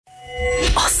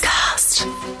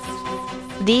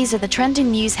These are the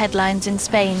trending news headlines in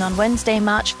Spain on Wednesday,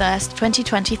 March 1,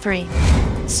 2023.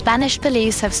 Spanish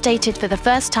police have stated for the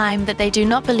first time that they do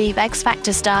not believe X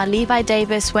Factor star Levi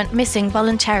Davis went missing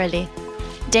voluntarily.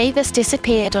 Davis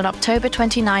disappeared on October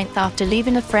 29th after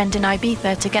leaving a friend in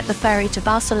Ibiza to get the ferry to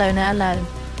Barcelona alone.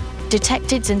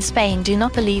 Detectives in Spain do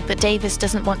not believe that Davis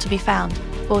doesn't want to be found,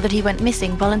 or that he went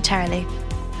missing voluntarily.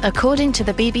 According to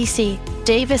the BBC,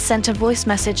 Davis sent a voice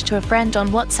message to a friend on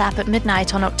WhatsApp at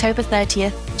midnight on October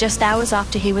 30th, just hours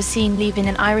after he was seen leaving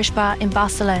an Irish bar in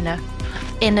Barcelona.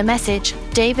 In the message,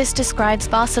 Davis describes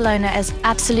Barcelona as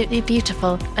absolutely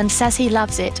beautiful and says he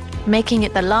loves it, making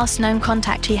it the last known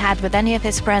contact he had with any of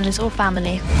his friends or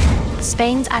family.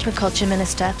 Spain's Agriculture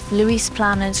Minister, Luis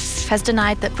Planas, has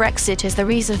denied that Brexit is the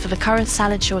reason for the current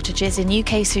salad shortages in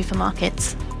UK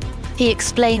supermarkets. He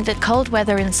explained that cold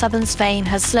weather in southern Spain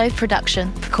has slowed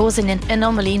production, causing an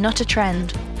anomaly, not a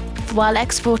trend. While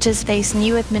exporters face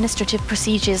new administrative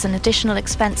procedures and additional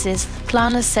expenses,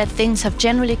 Planas said things have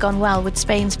generally gone well with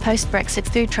Spain's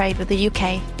post-Brexit food trade with the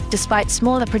UK, despite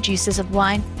smaller producers of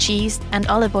wine, cheese, and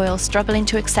olive oil struggling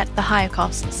to accept the higher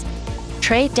costs.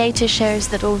 Trade data shows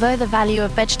that although the value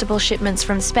of vegetable shipments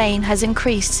from Spain has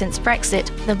increased since Brexit,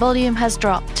 the volume has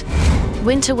dropped.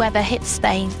 Winter weather hit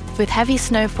Spain, with heavy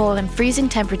snowfall and freezing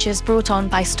temperatures brought on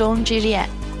by Storm Juliet.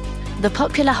 The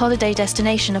popular holiday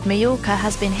destination of Mallorca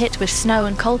has been hit with snow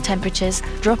and cold temperatures,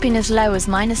 dropping as low as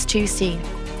 -2°C.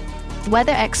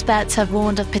 Weather experts have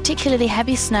warned of particularly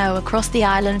heavy snow across the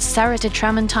island's Serra de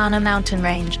Tramuntana mountain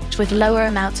range, with lower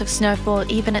amounts of snowfall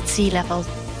even at sea level.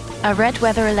 A red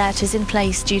weather alert is in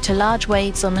place due to large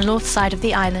waves on the north side of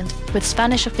the island, with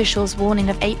Spanish officials warning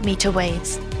of 8-meter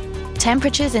waves.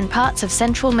 Temperatures in parts of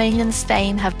central mainland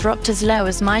Spain have dropped as low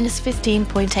as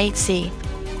 -15.8°C.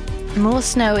 More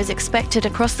snow is expected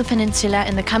across the peninsula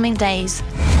in the coming days.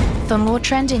 For more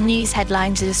trending news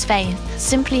headlines in Spain,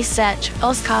 simply search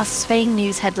Ozcast Spain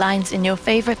News Headlines in your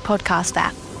favorite podcast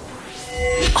app.